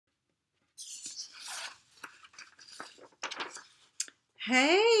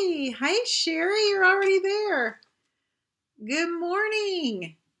Hey, hi Sherry, you're already there. Good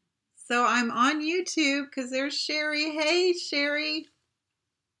morning. So I'm on YouTube because there's Sherry. Hey Sherry,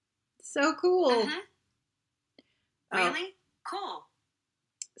 so cool. Mm-hmm. Oh, Really? Cool.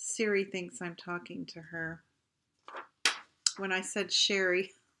 Siri thinks I'm talking to her when I said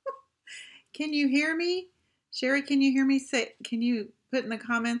Sherry. Can you hear me? Sherry, can you hear me? Can you put in the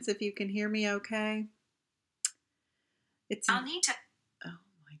comments if you can hear me okay? It's, I'll need to. oh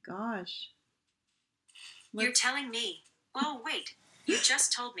my gosh. You're Let's, telling me. Oh, wait. You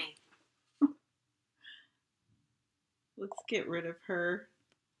just told me. let's get rid of her.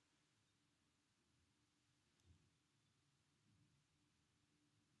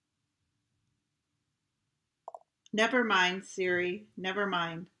 Never mind, Siri. Never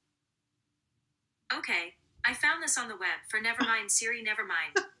mind. Okay. I found this on the web for Nevermind Siri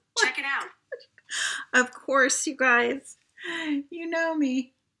Nevermind. Check it out. Of course, you guys. You know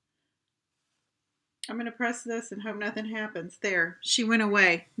me. I'm going to press this and hope nothing happens. There. She went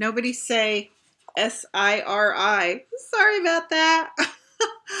away. Nobody say Siri. Sorry about that.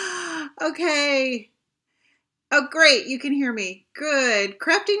 Okay. Oh, great. You can hear me. Good.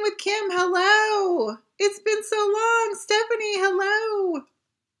 Crafting with Kim. Hello. It's been so long. Stephanie, hello.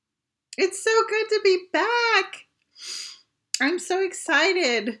 It's so good to be back. I'm so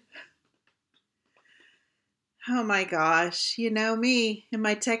excited. Oh my gosh. You know me and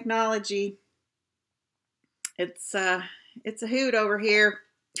my technology. It's uh it's a hoot over here.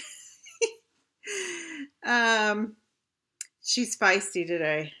 um she's feisty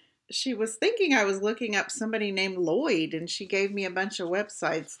today. She was thinking I was looking up somebody named Lloyd and she gave me a bunch of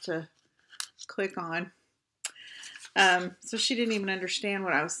websites to click on. So she didn't even understand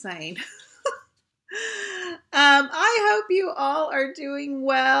what I was saying. I hope you all are doing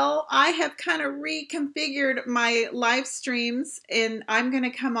well. I have kind of reconfigured my live streams and I'm going to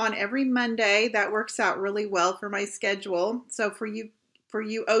come on every Monday. That works out really well for my schedule. So for you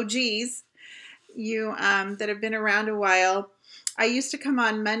OGs, you that have been around a while, I used to come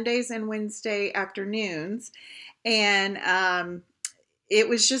on Mondays and Wednesday afternoons, and it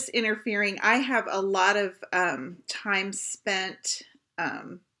was just interfering. I have a lot of time spent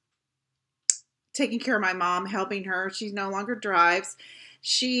taking care of my mom, helping her. She no longer drives.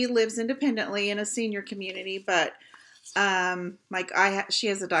 She lives independently in a senior community, but she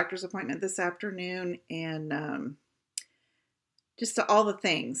has a doctor's appointment this afternoon, and just all the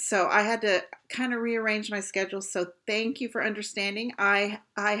things. So I had to kind of rearrange my schedule. So thank you for understanding. I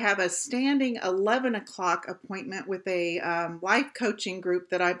have a standing 11 o'clock appointment with a life coaching group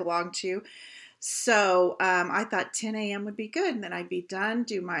that I belong to. So I thought 10 a.m. would be good, and then I'd be done,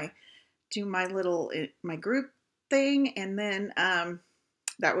 do my little my group thing, and then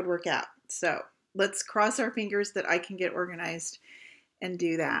that would work out. So let's cross our fingers that I can get organized and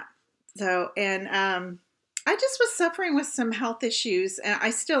do that. So and I just was suffering with some health issues, and I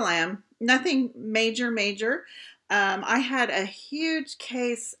still am. Nothing major. I had a huge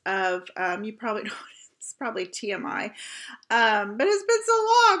case of, you probably know, it's probably TMI, but it's been so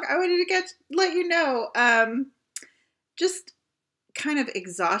long. I wanted to let you know, just kind of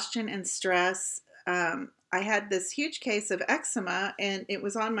exhaustion and stress. I had this huge case of eczema, and it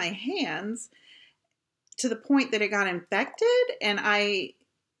was on my hands to the point that it got infected, and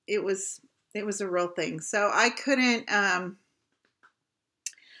it was a real thing. So I couldn't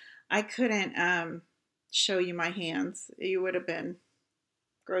show you my hands. You would have been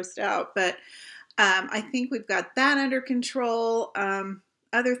grossed out. But I think we've got that under control.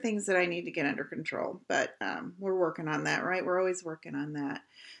 Other things that I need to get under control, but we're working on that, right? We're always working on that.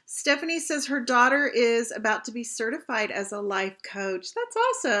 Stephanie says her daughter is about to be certified as a life coach. That's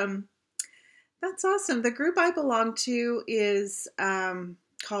awesome. That's awesome. The group I belong to is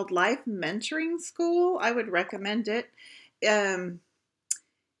called Life Mentoring School. I would recommend it. Um,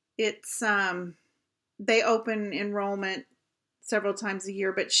 it's they open enrollment several times a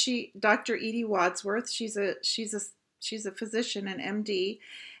year, but Dr. Edie Wadsworth, she's a physician, an MD,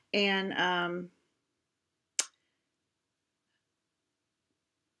 and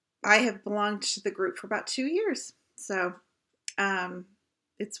I have belonged to the group for about 2 years. So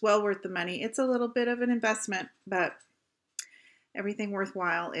it's well worth the money. It's a little bit of an investment, but everything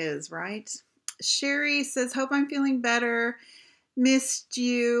worthwhile is, right? Sherry says, hope I'm feeling better. Missed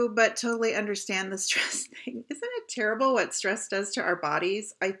you, but totally understand the stress thing. Isn't it terrible what stress does to our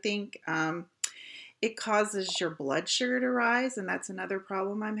bodies? I think it causes your blood sugar to rise, and that's another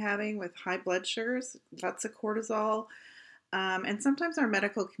problem I'm having with high blood sugars, lots of cortisol. And sometimes our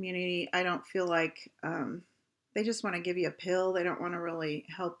medical community, I don't feel like they just want to give you a pill. They don't want to really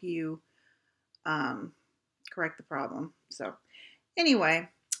help you correct the problem. So Anyway,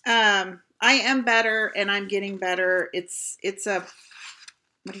 I am better and I'm getting better. It's a,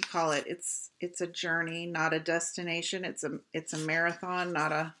 what do you call it? It's a journey, not a destination. It's a marathon,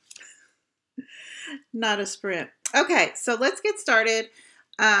 not a sprint. Okay, so let's get started.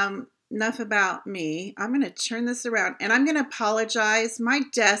 Enough about me. I'm going to turn this around and I'm going to apologize. My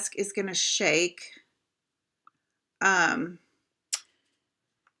desk is going to shake. I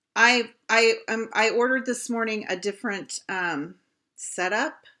ordered this morning a different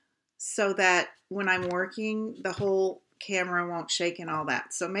setup so that when I'm working, the whole camera won't shake and all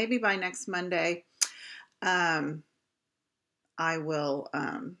that. So maybe by next Monday, I will.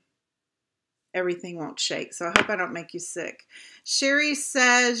 Everything won't shake. So I hope I don't make you sick. Sherry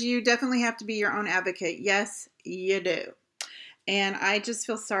says you definitely have to be your own advocate. Yes, you do. And I just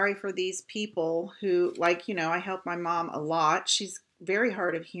feel sorry for these people who, like, I help my mom a lot. She's very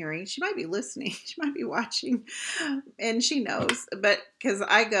hard of hearing. She might be listening. She might be watching. And she knows. But because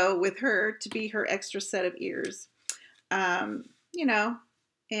I go with her to be her extra set of ears. Um, you know,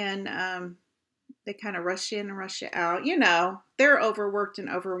 and they kind of rush in and rush you out. They're overworked and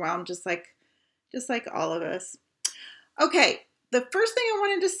overwhelmed just like all of us. Okay, the first thing I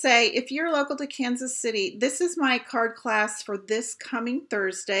wanted to say, if you're local to Kansas City, this is my card class for this coming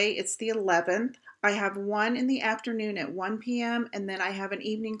Thursday. It's the 11th. I have one in the afternoon at 1 p.m. and then I have an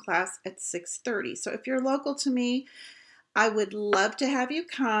evening class at 6:30. So if you're local to me, I would love to have you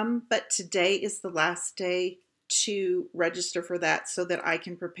come, but today is the last day to register for that so that I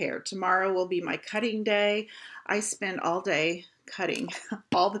can prepare. Tomorrow will be my cutting day. I spend all day cutting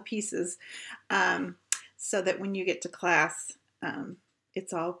all the pieces so that when you get to class,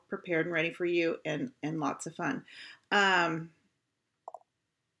 it's all prepared and ready for you and lots of fun.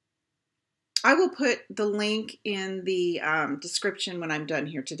 I will put the link in the description when I'm done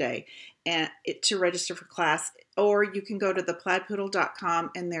here today and to register for class, or you can go to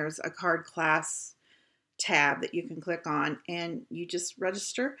theplaidpoodle.com and there's a card class tab that you can click on and you just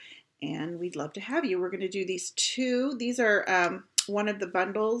register and we'd love to have you. We're going to do these two. These are one of the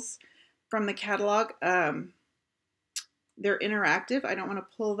bundles from the catalog. They're interactive. I don't want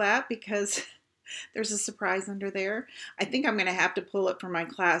to pull that because there's a surprise under there. I think I'm going to have to pull it for my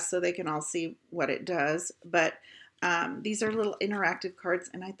class so they can all see what it does. But these are little interactive cards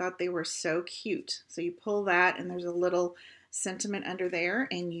and I thought they were so cute. So you pull that and there's a little sentiment under there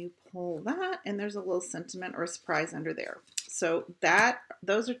and you pull that and there's a little sentiment or a surprise under there. So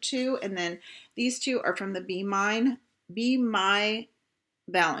those are two, and then these two are from the Be My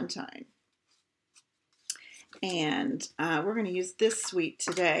Valentine. And we're going to use this suite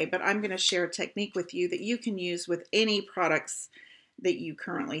today, but I'm going to share a technique with you that you can use with any products that you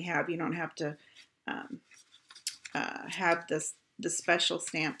currently have. You don't have to have the special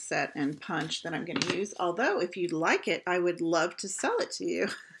stamp set and punch that I'm going to use. Although, if you'd like it, I would love to sell it to you.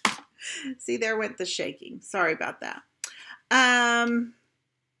 See, there went the shaking. Sorry about that. And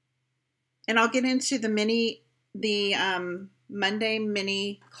I'll get into the Monday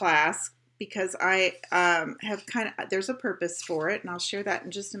mini class because I have there's a purpose for it, and I'll share that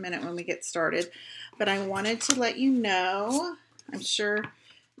in just a minute when we get started. But I wanted to let you know, I'm sure,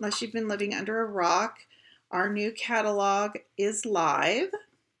 unless you've been living under a rock, our new catalog is live,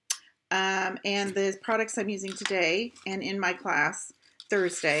 and the products I'm using today and in my class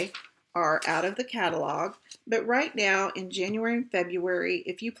Thursday are out of the catalog. But right now, in January and February,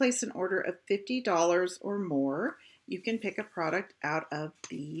 if you place an order of $50 or more, you can pick a product out of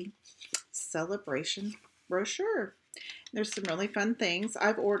the celebration brochure. There's some really fun things.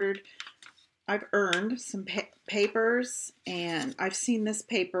 I've earned some papers, and I've seen this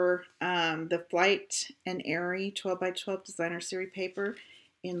paper, the Flight and Airy 12x12 Designer Series paper,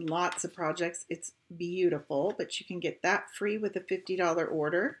 in lots of projects. It's beautiful, but you can get that free with a $50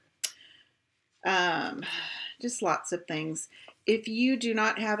 order. Just lots of things. If you do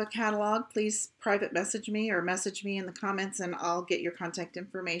not have a catalog, please private message me or message me in the comments and I'll get your contact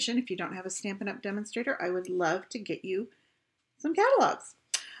information. If you don't have a Stampin' Up! Demonstrator, I would love to get you some catalogs.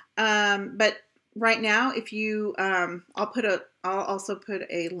 But right now, if you, I'll also put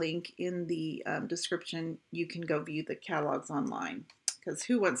a link in the description. You can go view the catalogs online because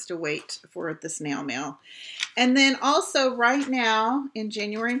who wants to wait for the snail mail? And then also right now in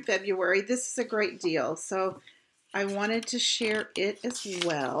January and February, this is a great deal. So I wanted to share it as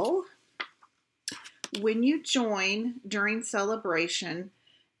well. When you join during celebration,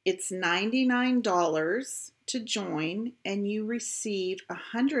 it's $99 to join, and you receive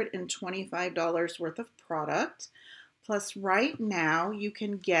 $125 worth of product. Plus, right now, you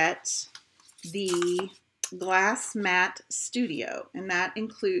can get the glass mat studio, and that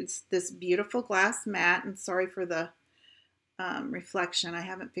includes this beautiful glass mat. And sorry for the reflection. I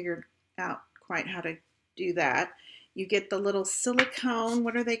haven't figured out quite how to do that. You get the little silicone,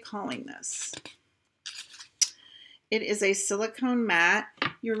 what are they calling this? It is a silicone mat.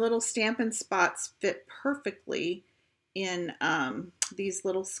 Your little Stampin' Spots fit perfectly in these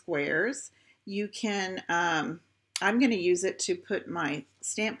little squares. You can, I'm going to use it to put my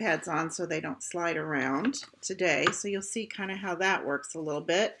stamp pads on so they don't slide around today. So you'll see kind of how that works a little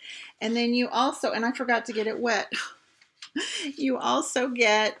bit. And then you also, and I forgot to get it wet, you also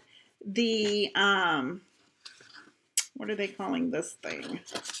get the, what are they calling this thing?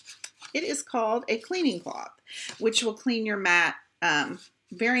 It is called a cleaning cloth, which will clean your mat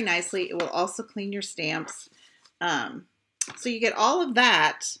very nicely. It will also clean your stamps. So you get all of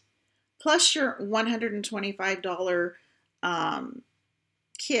that, plus your $125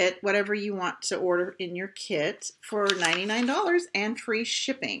 kit, whatever you want to order in your kit, for $99 and free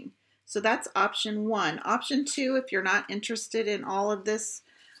shipping. So that's option one. Option two, if you're not interested in all of this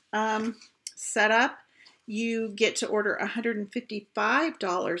setup, you get to order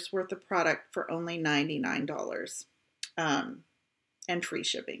 $155 worth of product for only $99 and free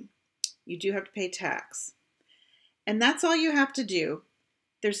shipping. You do have to pay tax. And that's all you have to do.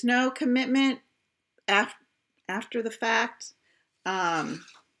 There's no commitment after the fact. I'd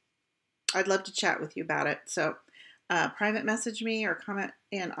love to chat with you about it. So private message me or comment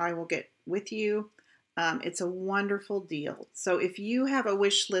and I will get with you. It's a wonderful deal. So if you have a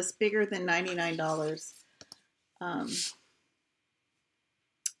wish list bigger than $99,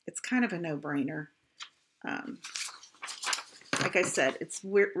 it's kind of a no-brainer. Like I said, it's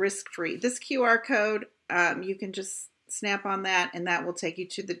risk-free. This QR code, you can just snap on that and that will take you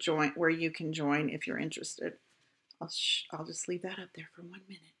to the joint where you can join if you're interested. I'll just leave that up there for 1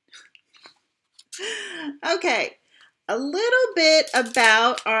 minute. Okay, a little bit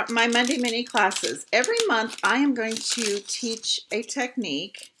about my Monday mini classes. Every month I am going to teach a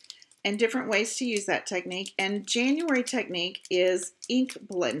technique and different ways to use that technique. And January technique is ink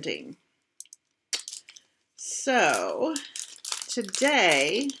blending. So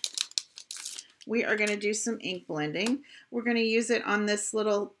today we are going to do some ink blending. We're going to use it on this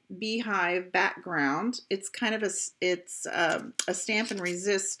little beehive background. It's kind of a stamp and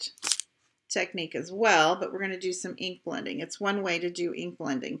resist technique as well, but we're going to do some ink blending. It's one way to do ink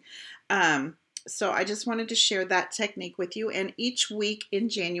blending. So I just wanted to share that technique with you. And each week in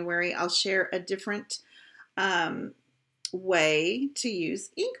January, I'll share a different way to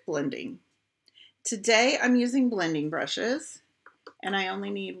use ink blending. Today, I'm using blending brushes, and I only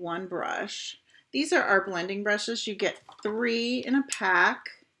need one brush. These are our blending brushes. You get 3 in a pack.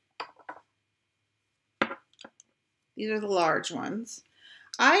 These are the large ones.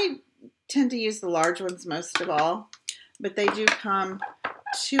 I tend to use the large ones most of all, but they do come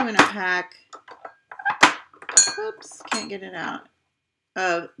 2 in a pack. Oops, can't get it out.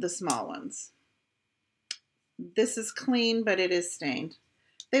 Of the small ones. This is clean, but it is stained.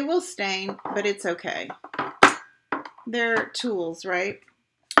 They will stain, but it's okay. They're tools, right?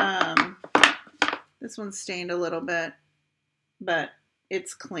 This one's stained a little bit, but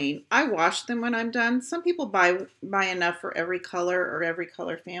it's clean. I wash them when I'm done. Some people buy enough for every color or every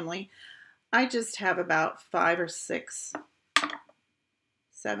color family. I just have about 5 or 6,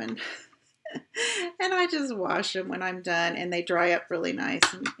 7. And I just wash them when I'm done, and they dry up really nice,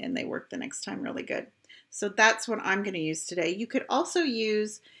 and they work the next time really good. So that's what I'm going to use today. You could also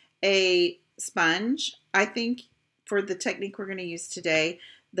use a sponge. I think for the technique we're going to use today,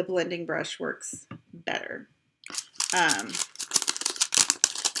 the blending brush works better.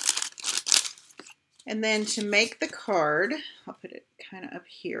 And then to make the card, I'll put it kind of up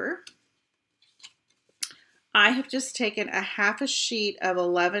here. I have just taken a half a sheet of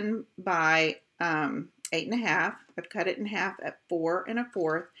 11 by 8.5. I've cut it in half at 4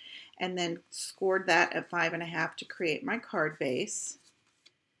 1/4, and then scored that at 5 1/2 to create my card base.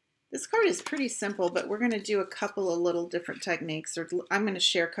 This card is pretty simple, but we're going to do a couple of little different techniques, or I'm going to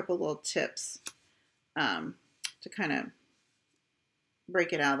share a couple little tips to kind of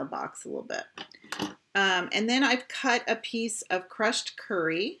break it out of the box a little bit. And then I've cut a piece of crushed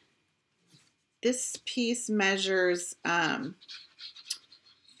curry. This piece measures 5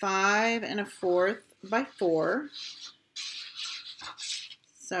 1/4 by 4.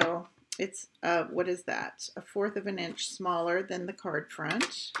 So it's, what is that? 1/4 of an inch smaller than the card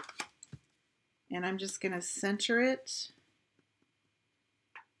front. And I'm just going to center it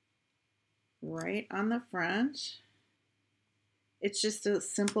right on the front. It's just a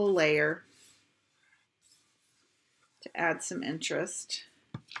simple layer to add some interest.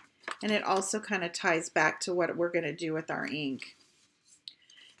 And it also kind of ties back to what we're going to do with our ink.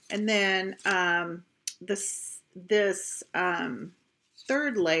 And then the this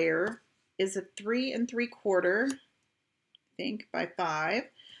third layer is a 3 3/4, I think, by 5,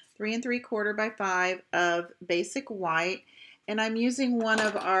 3 3/4 by 5 of basic white. And I'm using one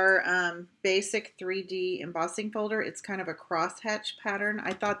of our basic 3D embossing folder. It's kind of a crosshatch pattern.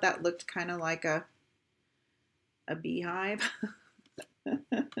 I thought that looked kind of like a beehive.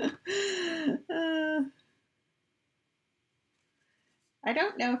 I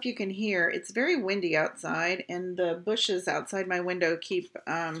don't know if you can hear. It's very windy outside, and the bushes outside my window keep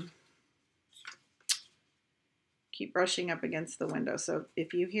brushing up against the window. So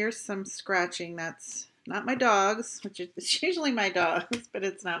if you hear some scratching, that's not my dogs, which is usually my dogs, but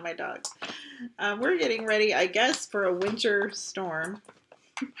it's not my dogs. We're getting ready, I guess, for a winter storm.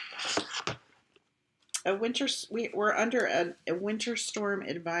 We're under a winter storm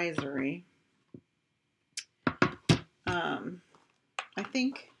advisory. I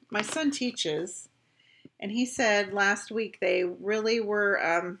think my son teaches, and he said last week they really were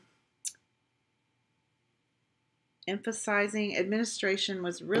administration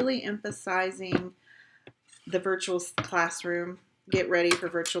was really emphasizing the virtual classroom, get ready for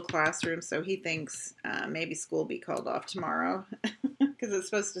virtual classroom. So he thinks maybe school will be called off tomorrow because it's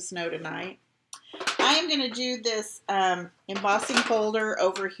supposed to snow tonight. I am going to do this embossing folder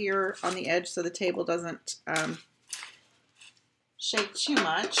over here on the edge so the table doesn't shake too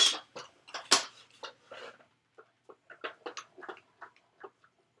much.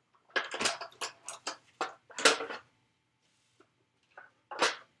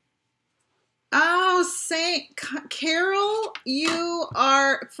 Oh, St. Carol, you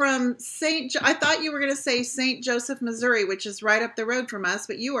are from I thought you were going to say St. Joseph, Missouri, which is right up the road from us,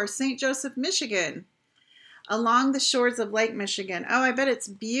 but you are St. Joseph, Michigan, along the shores of Lake Michigan. Oh, I bet it's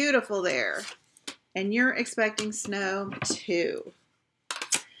beautiful there. And you're expecting snow too.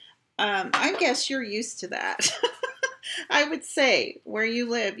 I guess you're used to that. I would say where you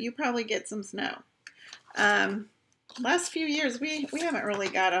live, you probably get some snow. Last few years, we haven't really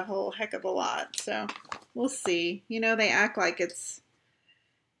got a whole heck of a lot, so we'll see. You know, they act like it's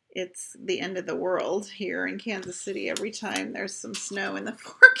the end of the world here in Kansas City every time there's some snow in the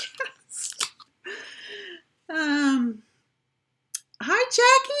forecast. Hi,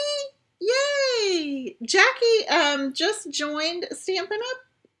 Jackie! Yay! Jackie just joined Stampin' Up!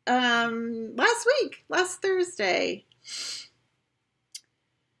 Last Thursday.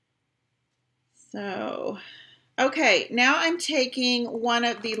 So, okay, now I'm taking one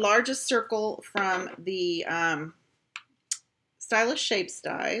of the largest circle from the Stylish Shapes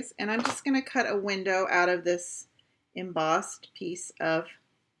dies, and I'm just going to cut a window out of this embossed piece of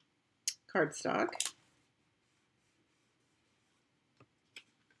cardstock.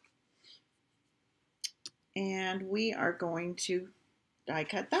 And we are going to die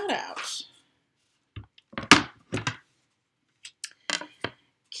cut that out.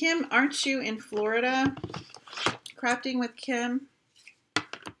 Kim, aren't you in Florida crafting with Kim?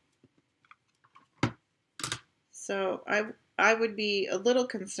 So I would be a little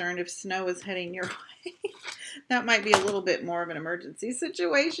concerned if snow is heading your way. That might be a little bit more of an emergency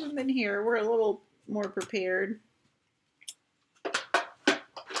situation than here. We're a little more prepared.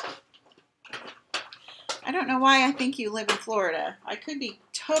 I don't know why I think you live in Florida. I could be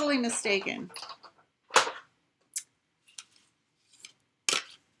totally mistaken.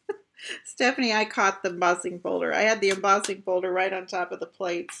 Stephanie, I caught the embossing folder. I had the embossing folder right on top of the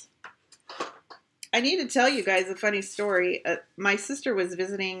plates. I need to tell you guys a funny story. My sister was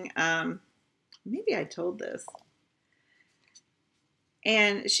visiting, maybe I told this.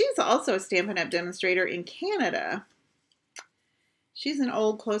 And she's also a Stampin' Up! Demonstrator in Canada. She's an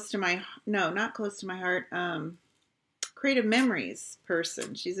old not close to my heart, creative memories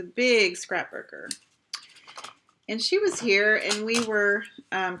person. She's a big scrapbooker. And she was here, and we were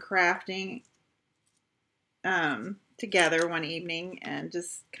crafting together one evening and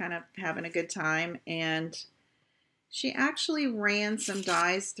just kind of having a good time. And she actually ran some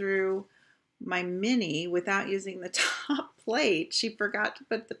dies through my mini without using the top plate. She forgot to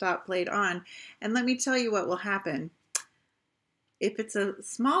put the top plate on. And let me tell you what will happen. If it's a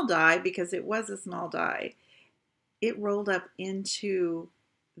small die, because it was a small die, it rolled up into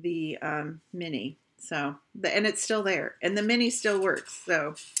the mini. So, and it's still there, and the mini still works.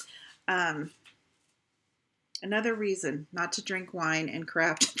 So, another reason not to drink wine and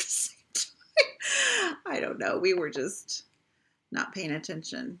craft at the same time. I don't know. We were just not paying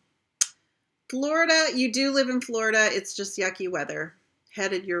attention. Florida, you do live in Florida. It's just yucky weather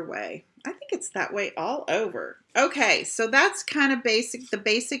headed your way. I think it's that way all over. Okay, so that's kind of the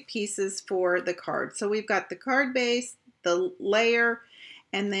basic pieces for the card. So we've got the card base, the layer,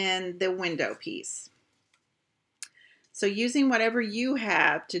 and then the window piece. So using whatever you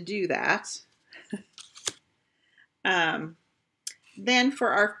have to do that. Then for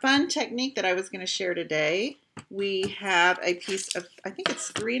our fun technique that I was going to share today, we have a piece of, I think it's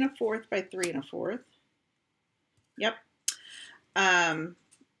 3 1/4 by 3 1/4. Yep.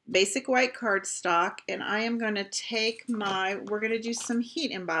 Basic white cardstock, and I am going to take we're going to do some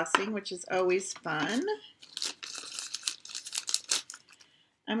heat embossing, which is always fun.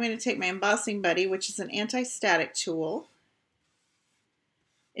 I'm going to take my embossing buddy, which is an anti-static tool.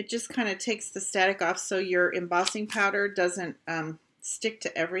 It just kind of takes the static off so your embossing powder doesn't stick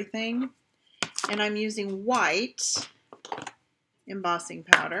to everything. And I'm using white embossing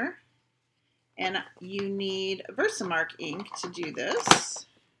powder. And you need Versamark ink to do this.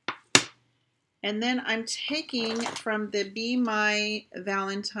 And then I'm taking from the Be My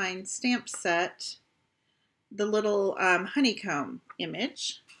Valentine stamp set the little honeycomb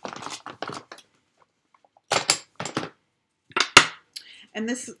image. And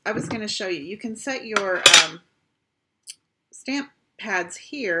this, I was going to show you. You can set your stamp pads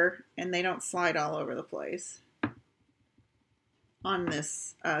here and they don't slide all over the place on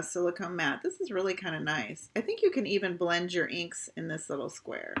this silicone mat. This is really kind of nice. I think you can even blend your inks in this little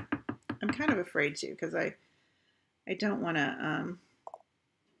square. I'm kind of afraid to because I don't want to,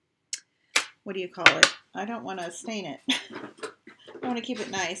 what do you call it? I don't want to stain it. I want to keep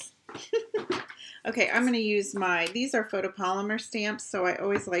it nice. Okay, I'm going to use these are photopolymer stamps, so I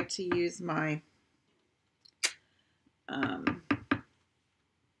always like to use my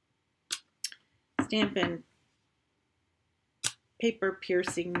Stampin' paper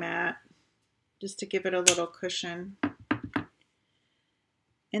piercing mat just to give it a little cushion.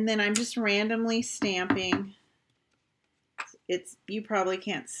 And then I'm just randomly stamping. You probably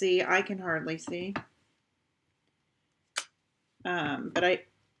can't see. I can hardly see. But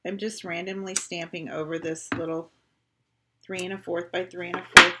I'm just randomly stamping over this little 3 1/4 by 3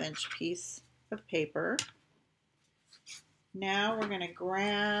 1/4 inch piece of paper. Now we're going to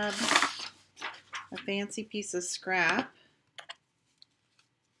grab a fancy piece of scrap.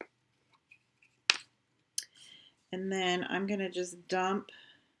 And then I'm going to just dump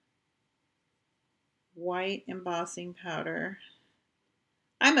white embossing powder.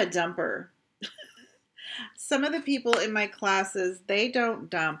 I'm a dumper. Some of the people in my classes, they don't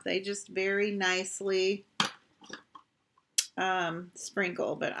dump. They just very nicely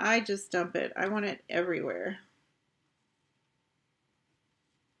sprinkle, but I just dump it. I want it everywhere.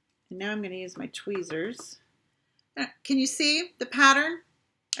 And now I'm going to use my tweezers. Can you see the pattern?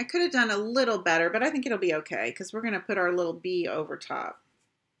 I could have done a little better, but I think it'll be okay because we're going to put our little bee over top.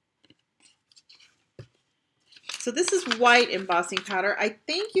 So this is white embossing powder. I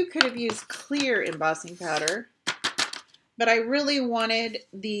think you could have used clear embossing powder, but I really wanted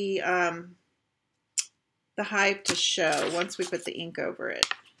the hive to show once we put the ink over it,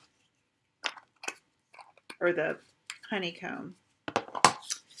 or the honeycomb.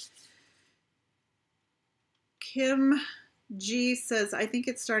 Kim G says, I think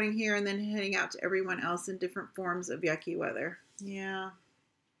it's starting here and then heading out to everyone else in different forms of yucky weather. Yeah,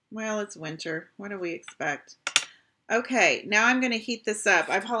 well, it's winter. What do we expect? Okay, now I'm going to heat this up.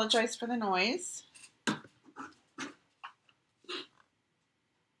 I apologize for the noise.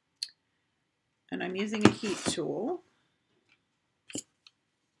 And I'm using a heat tool.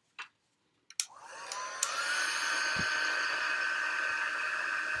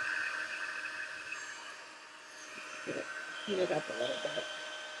 Heat it up a little bit.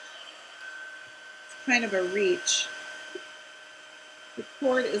 It's kind of a reach. The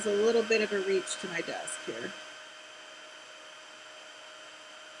cord is a little bit of a reach to my desk here.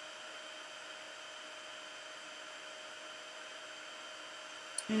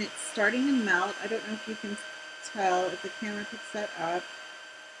 And it's starting to melt. I don't know if you can tell if the camera picks that up.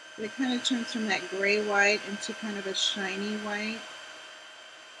 But it kind of turns from that gray white into kind of a shiny white.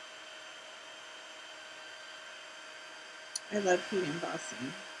 I love heat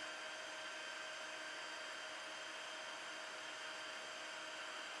embossing.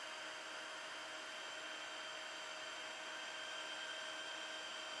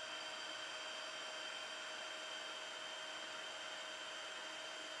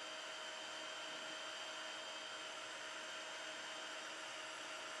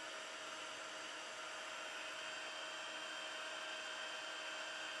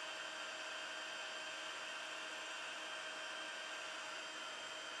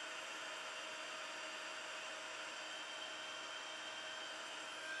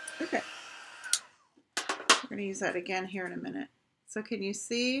 Okay, we're going to use that again here in a minute. So can you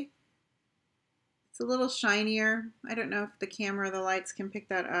see? It's a little shinier. I don't know if the camera or the lights can pick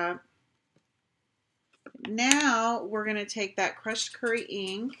that up. now we're going to take that crushed curry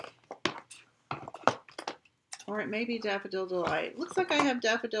ink, or it may be Daffodil Delight. Looks like I have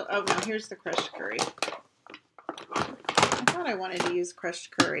Daffodil. Oh no, here's the crushed curry. I thought I wanted to use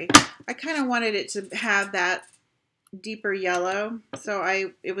crushed curry. I kind of wanted it to have that deeper yellow, so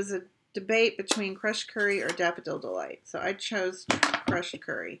it was a debate between crushed curry or Daffodil Delight. So I chose crushed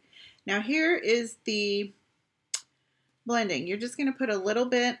curry. Now here is the blending. You're just going to put a little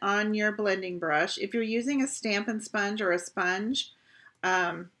bit on your blending brush. If you're using a Stampin' Sponge or a sponge,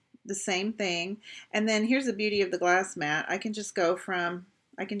 the same thing. And then here's the beauty of the glass mat. I can just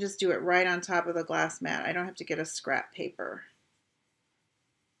do it right on top of the glass mat. I don't have to get a scrap paper.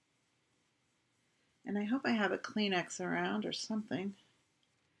 And I hope I have a Kleenex around or something.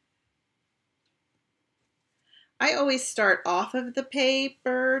 I always start off of the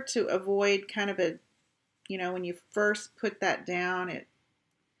paper to avoid kind of a, when you first put that down,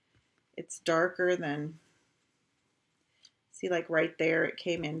 it's darker than, see, like right there, it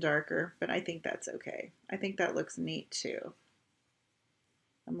came in darker, but I think that's okay. I think that looks neat too.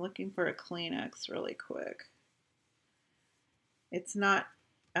 I'm looking for a Kleenex really quick. It's not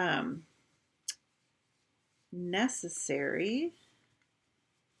necessary.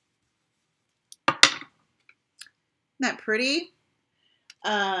 Isn't that pretty?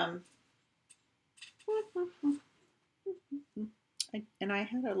 And I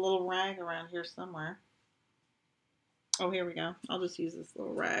had a little rag around here somewhere. Oh, here we go. I'll just use this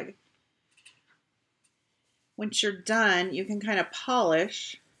little rag. Once you're done, you can kind of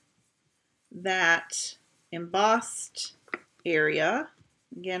polish that embossed area.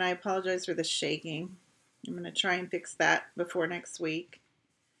 Again, I apologize for the shaking. I'm going to try and fix that before next week.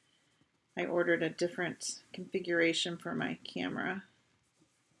 I ordered a different configuration for my camera.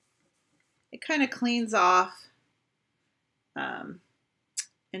 It kind of cleans off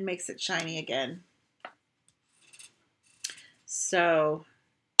and makes it shiny again. So,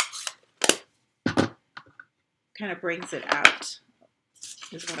 kind of brings it out,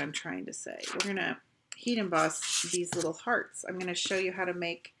 is what I'm trying to say. We're going to heat emboss these little hearts. I'm going to show you how to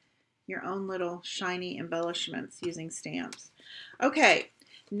make your own little shiny embellishments using stamps. Okay,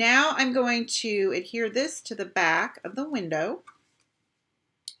 now I'm going to adhere this to the back of the window.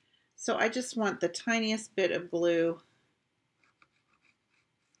 So I just want the tiniest bit of glue.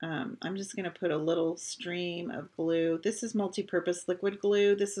 I'm just going to put a little stream of glue. This is multi-purpose liquid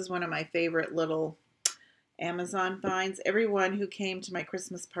glue. This is one of my favorite little Amazon finds. Everyone who came to my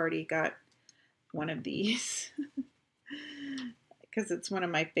Christmas party got one of these because it's one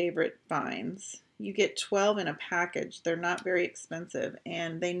of my favorite finds. You get 12 in a package. They're not very expensive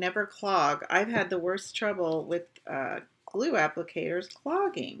and they never clog. I've had the worst trouble with glue applicators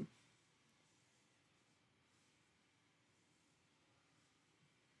clogging.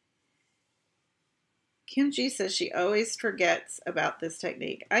 Kim G says she always forgets about this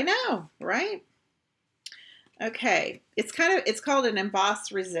technique. I know, right? Okay, it's called an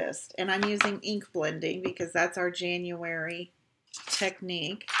emboss resist, and I'm using ink blending because that's our January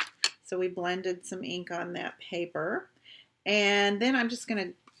technique. So we blended some ink on that paper, and then I'm just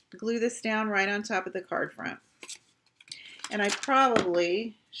going to glue this down right on top of the card front. And I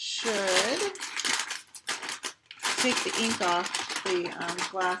probably should take the ink off the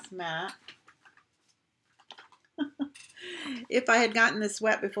glass mat. If I had gotten this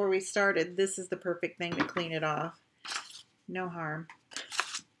wet before we started, this is the perfect thing to clean it off. No harm.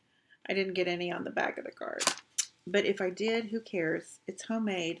 I didn't get any on the back of the card. But if I did, who cares? It's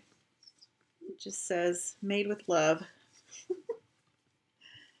homemade. It just says, made with love.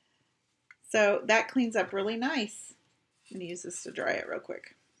 So that cleans up really nice. I'm going to use this to dry it real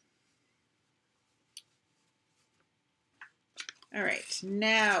quick. All right,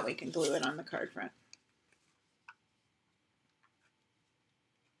 now we can glue it on the card front.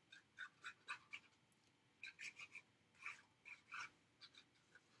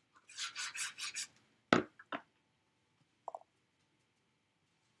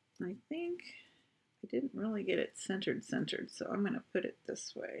 I think I didn't really get it centered, so I'm going to put it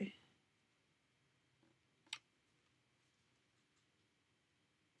this way.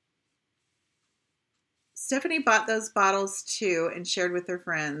 Stephanie bought those bottles too and shared with her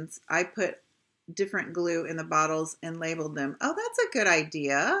friends. I put different glue in the bottles and labeled them. Oh, that's a good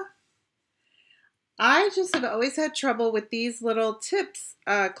idea. I just have always had trouble with these little tips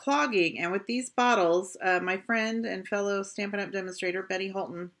clogging, and with these bottles, my friend and fellow Stampin' Up! Demonstrator Betty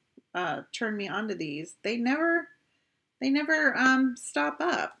Holton turned me onto these. They never stop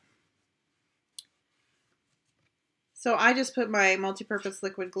up. So I just put my multi-purpose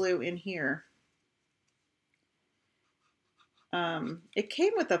liquid glue in here. It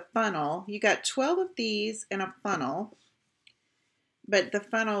came with a funnel. You got 12 of these and a funnel, but the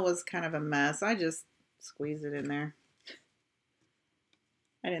funnel was kind of a mess. I just squeezed it in there.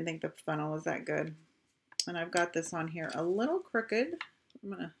 I didn't think the funnel was that good. And I've got this on here a little crooked. I'm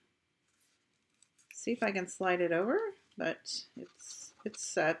gonna see if I can slide it over, but it's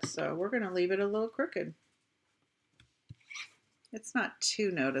set, so we're gonna leave it a little crooked. It's not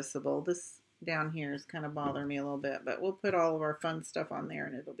too noticeable. This down here is kind of bothering me a little bit, but we'll put all of our fun stuff on there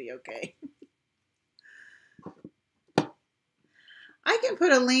and it'll be okay. I can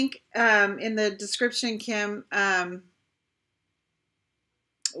put a link in the description, Kim, my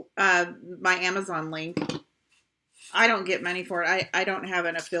Amazon link. I don't get money for it. I don't have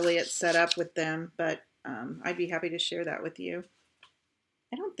an affiliate set up with them, but I'd be happy to share that with you.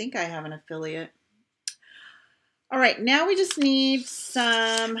 I don't think I have an affiliate. All right, now we just need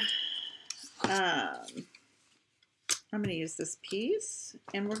some, I'm going to use this piece,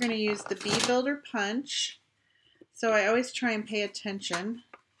 and we're going to use the Bee Builder punch. So I always try and pay attention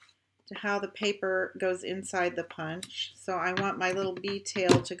to how the paper goes inside the punch. So I want my little bee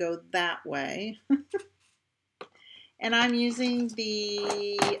tail to go that way. And I'm using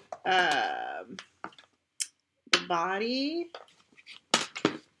the body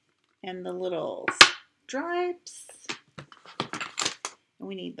and the little stripes. And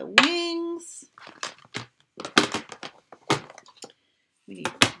we need the wings. We need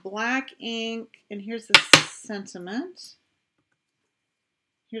black ink. And here's the sentiment.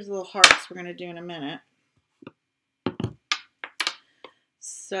 Here's the little hearts we're going to do in a minute.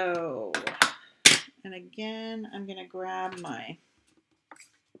 So, and again, I'm going to grab my,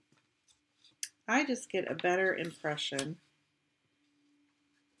 I just get a better impression.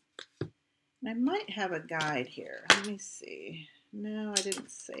 And I might have a guide here. Let me see. No, I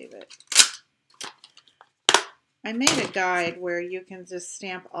didn't save it. I made a guide where you can just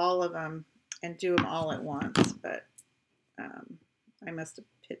stamp all of them and do them all at once, but I must have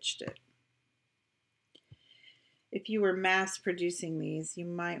pitched it. If you were mass producing these, you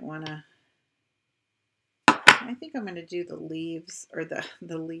might want to, I think I'm going to do the leaves, or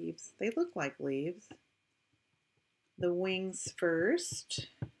the leaves. They look like leaves. The wings first,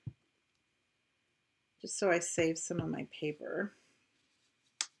 just so I save some of my paper.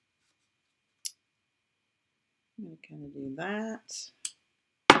 I'm going to kind of do that.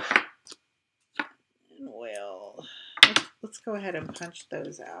 And let's go ahead and punch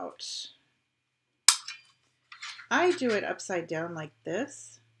those out. I do it upside down like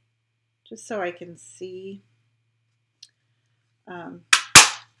this, just so I can see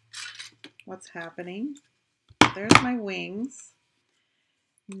what's happening. There's my wings.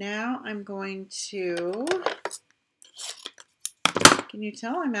 Now I'm going to, can you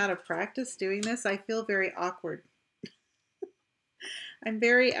tell I'm out of practice doing this? I feel very awkward.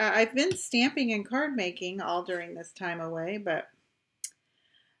 I've been stamping and card making all during this time away, but,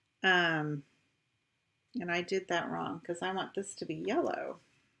 and I did that wrong because I want this to be yellow.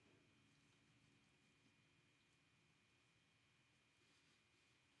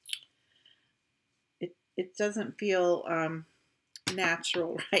 It doesn't feel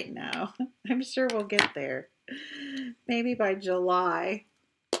natural right now. I'm sure we'll get there. Maybe by July.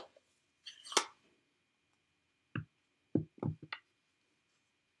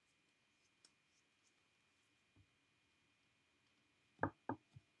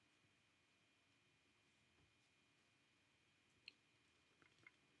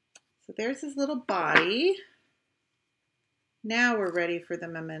 So there's his little body. Now we're ready for the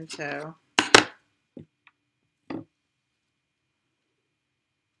memento.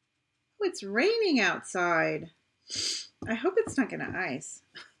 Oh, it's raining outside. I hope it's not going to ice.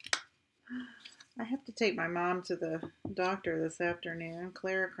 I have to take my mom to the doctor this afternoon,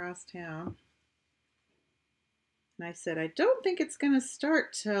 Claire across town. And I said, I don't think it's going to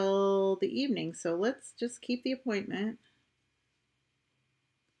start till the evening, so let's just keep the appointment.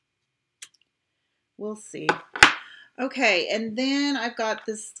 We'll see. Okay, and then I've got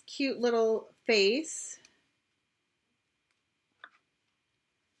this cute little face.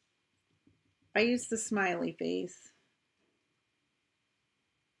 I use the smiley face.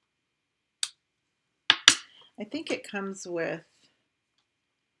 I think it comes with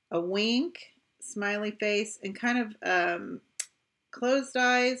a wink, smiley face, and kind of closed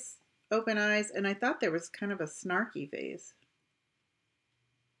eyes, open eyes, and I thought there was kind of a snarky face.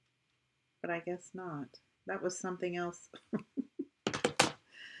 But I guess not. That was something else.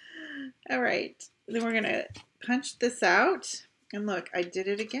 All right, then we're gonna punch this out. And look, I did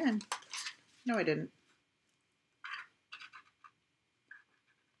it again. No, I didn't.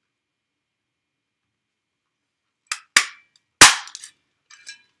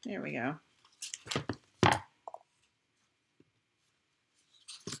 There we go.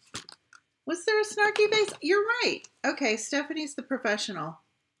 Was there a snarky face? You're right. Okay, Stephanie's the professional.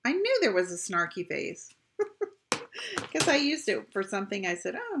 I knew there was a snarky face. Because I used it for something. I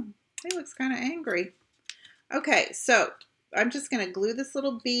said, oh, he looks kind of angry. Okay, so I'm just going to glue this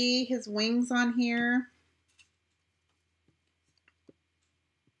little bee, his wings on here.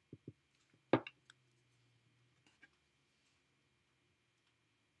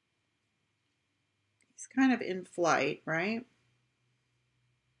 He's kind of in flight, right?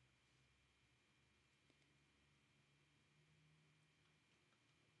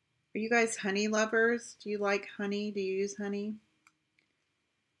 Are you guys honey lovers? Do you like honey? Do you use honey?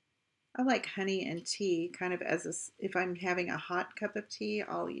 I like honey and tea, kind of as a, if I'm having a hot cup of tea,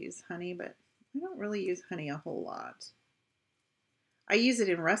 I'll use honey, but I don't really use honey a whole lot. I use it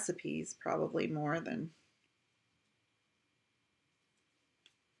in recipes probably more than.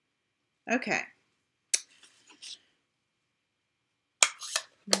 Okay.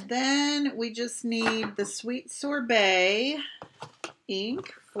 Then we just need the sweet sorbet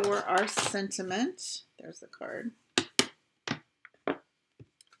ink for our sentiment. There's the card.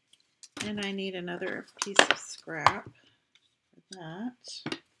 And I need another piece of scrap for that.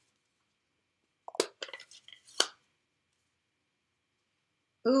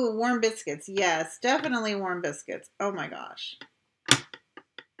 Ooh, warm biscuits. Yes, definitely warm biscuits. Oh my gosh.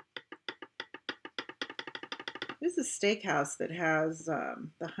 This is a steakhouse that has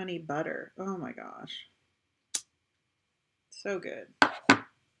the honey butter. Oh my gosh. So good.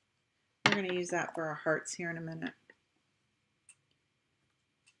 We're going to use that for our hearts here in a minute.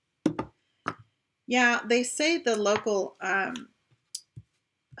 Yeah, they say the local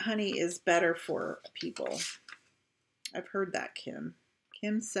honey is better for people. I've heard that, Kim.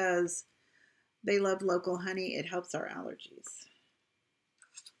 Kim says they love local honey. It helps our allergies.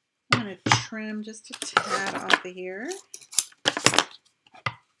 I'm going to trim just a tad off of here.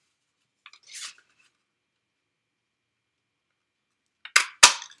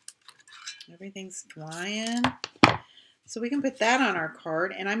 Everything's drying. So we can put that on our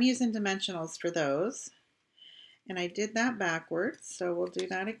card, and I'm using dimensionals for those. And I did that backwards, so we'll do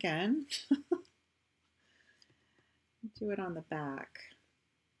that again. Do it on the back.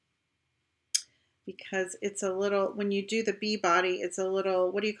 Because it's a little, when you do the bee body, it's a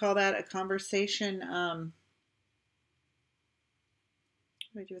little, what do you call that? A conversation, what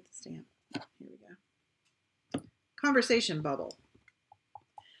do I do with the stamp? Here we go. Conversation bubble.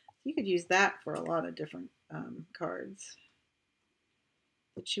 You could use that for a lot of different cards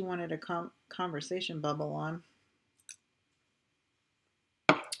that you wanted a conversation bubble on.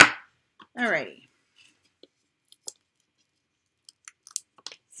 Alrighty.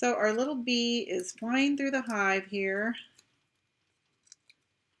 So our little bee is flying through the hive here.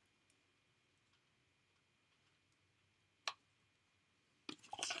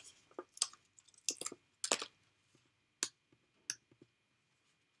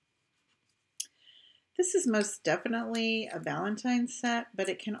 This is most definitely a Valentine's set, but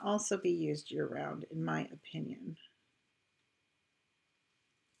it can also be used year-round, in my opinion.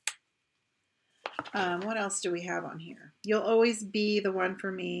 What else do we have on here? You'll always be the one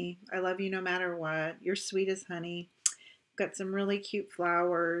for me. I love you no matter what. You're sweet as honey. Got some really cute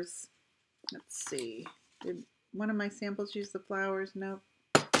flowers. Let's see. Did one of my samples use the flowers? Nope.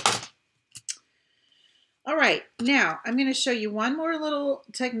 All right, now I'm going to show you one more little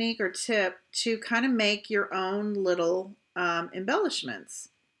technique or tip to kind of make your own little embellishments.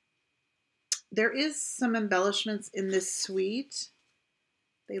 There is some embellishments in this suite.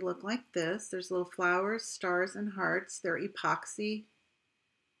 They look like this. There's little flowers, stars, and hearts. They're epoxy,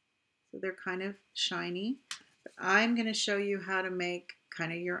 so they're kind of shiny. But I'm going to show you how to make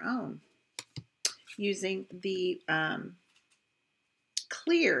kind of your own using the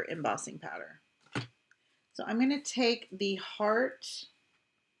clear embossing powder. So I'm going to take the heart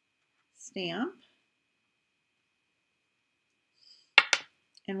stamp,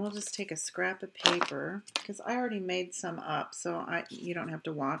 and we'll just take a scrap of paper because I already made some up, so you don't have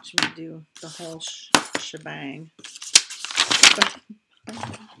to watch me do the whole shebang.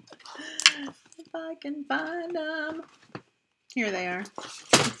 If I can find them. Here they are.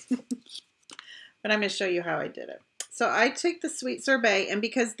 But I'm going to show you how I did it. So I took the sweet sorbet, and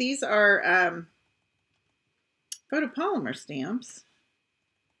because these are photopolymer stamps,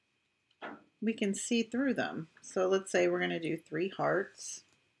 we can see through them. So let's say we're going to do 3 hearts.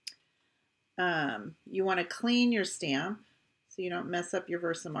 You want to clean your stamp so you don't mess up your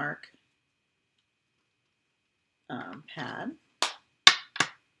Versamark pad.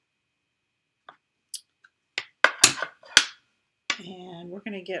 And we're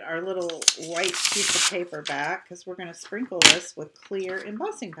going to get our little white piece of paper back because we're going to sprinkle this with clear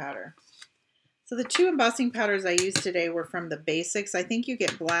embossing powder. So the two embossing powders I used today were from the Basics. I think you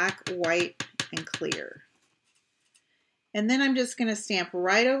get black, white, and clear. And then I'm just going to stamp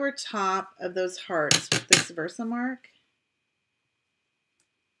right over top of those hearts with this Versamark.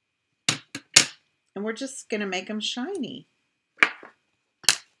 And we're just going to make them shiny.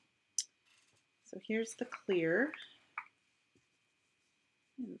 So here's the clear.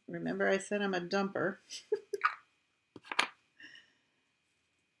 Remember I said I'm a dumper.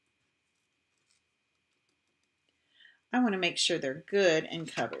 I want to make sure they're good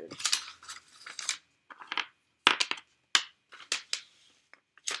and covered.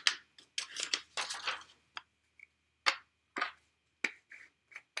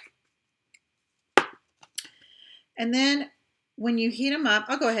 And then when you heat them up,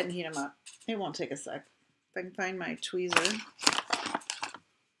 I'll go ahead and heat them up. It won't take a sec. If I can find my tweezer.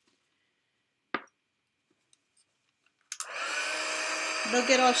 They'll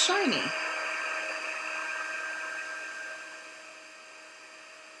get all shiny.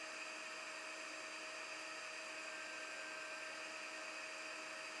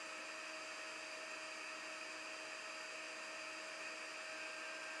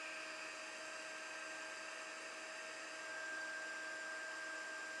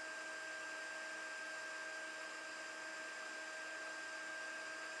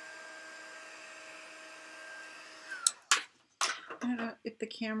 I don't know if the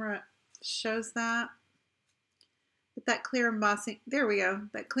camera shows that. But that clear embossing, there we go.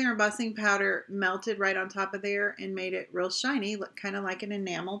 That clear embossing powder melted right on top of there and made it real shiny, look kind of like an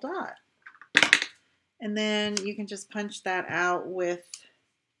enamel dot. And then you can just punch that out with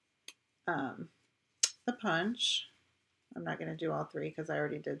the punch. I'm not going to do all three because I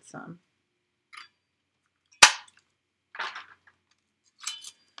already did some.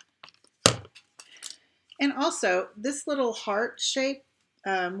 And also, this little heart shape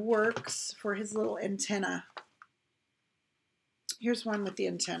works for his little antenna. Here's one with the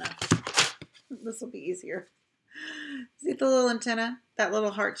antenna. This will be easier. See the little antenna? That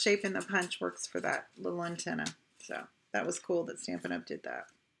little heart shape in the punch works for that little antenna. So that was cool that Stampin' Up! Did that.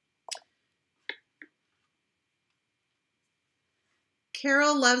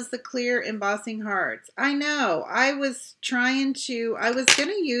 Carol loves the clear embossing hearts. I know. I was going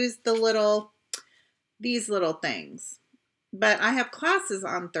to use these little things, but I have classes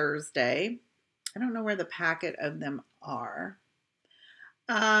on Thursday. I don't know where the packet of them are.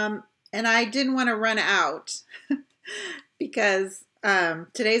 And I didn't want to run out because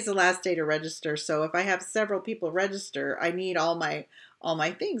today's the last day to register. So if I have several people register, I need all my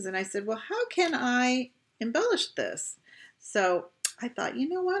things. And I said, well, how can I embellish this? So I thought, you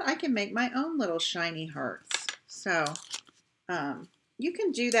know what? I can make my own little shiny hearts. So you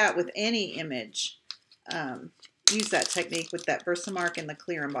can do that with any image. Use that technique with that Versamark and the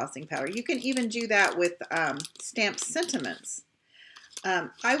clear embossing powder. You can even do that with stamped sentiments.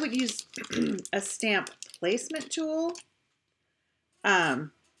 I would use a stamp placement tool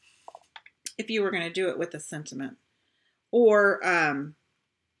if you were going to do it with a sentiment. Or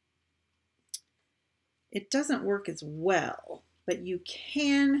it doesn't work as well, but you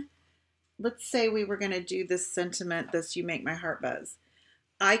can, let's say we were going to do this sentiment, this You Make My Heart Buzz.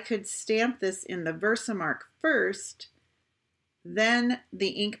 I could stamp this in the Versamark first, then the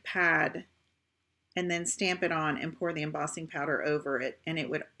ink pad, and then stamp it on and pour the embossing powder over it, and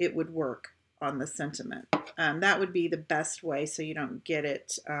it would work on the sentiment. That would be the best way so you don't get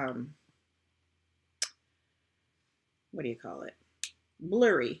it, what do you call it?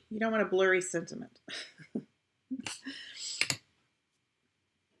 Blurry. You don't want a blurry sentiment.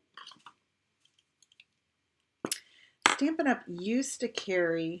 Stampin' Up! Used to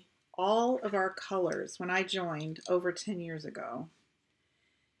carry all of our colors when I joined over 10 years ago.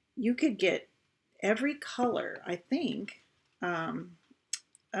 You could get every color, I think,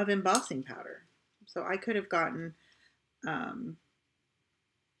 of embossing powder. So I could have gotten the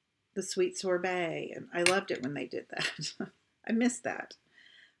Sweet Sorbet, and I loved it when they did that. I missed that.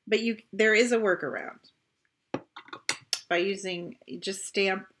 But there is a workaround. By using, just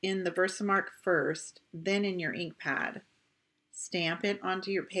stamp in the Versamark first, then in your ink pad. Stamp it onto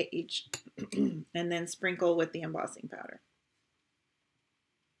your page, and then sprinkle with the embossing powder.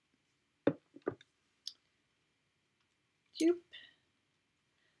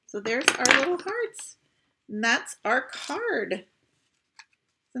 So there's our little hearts. And that's our card.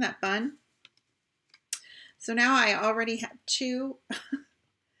 Isn't that fun? So now I already have two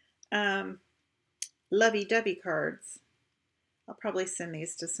lovey-dovey cards. I'll probably send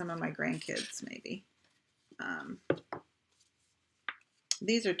these to some of my grandkids, maybe.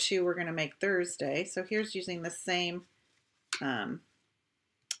 these are two we're going to make Thursday. So here's using um,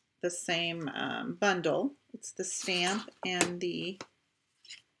 the same bundle. It's the stamp and the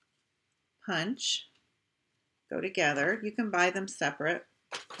punch go together. You can buy them separate,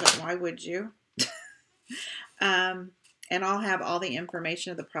 but why would you? And I'll have all the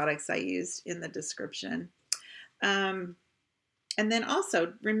information of the products I used in the description. And then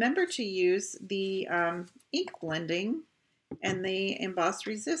also remember to use the ink blending and the emboss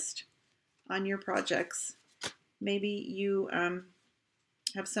resist on your projects. Maybe you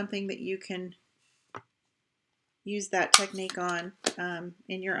have something that you can use that technique on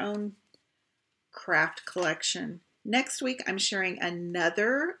in your own craft collection. Next week, I'm sharing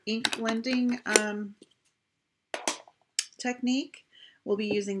another ink blending technique. We'll be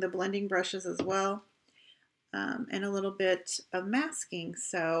using the blending brushes as well, and a little bit of masking.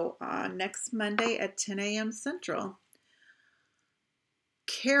 So next Monday at 10 a.m. Central.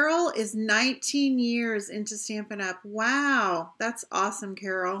 Carol is 19 years into Stampin' Up. Wow, that's awesome,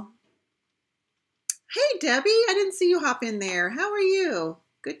 Carol. Hey, Debbie, I didn't see you hop in there. How are you?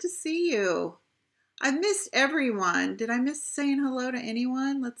 Good to see you. I missed everyone. Did I miss saying hello to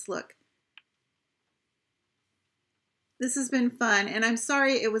anyone? Let's look. This has been fun, and I'm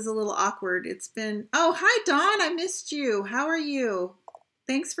sorry it was a little awkward. It's been, oh, hi, Dawn. I missed you. How are you?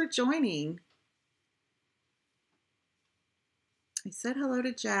 Thanks for joining. I said hello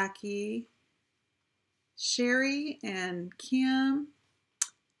to Jackie, Sherry, and Kim.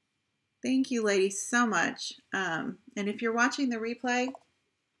 Thank you, ladies, so much. And if you're watching the replay,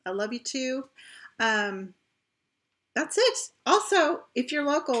 I love you too. That's it. Also, if you're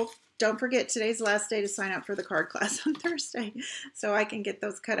local, don't forget today's the last day to sign up for the card class on Thursday, so I can get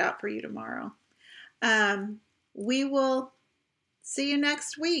those cut out for you tomorrow. We will see you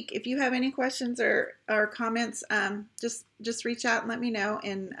next week. If you have any questions or comments, just reach out and let me know,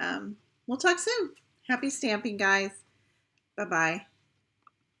 and we'll talk soon. Happy stamping, guys. Bye-bye.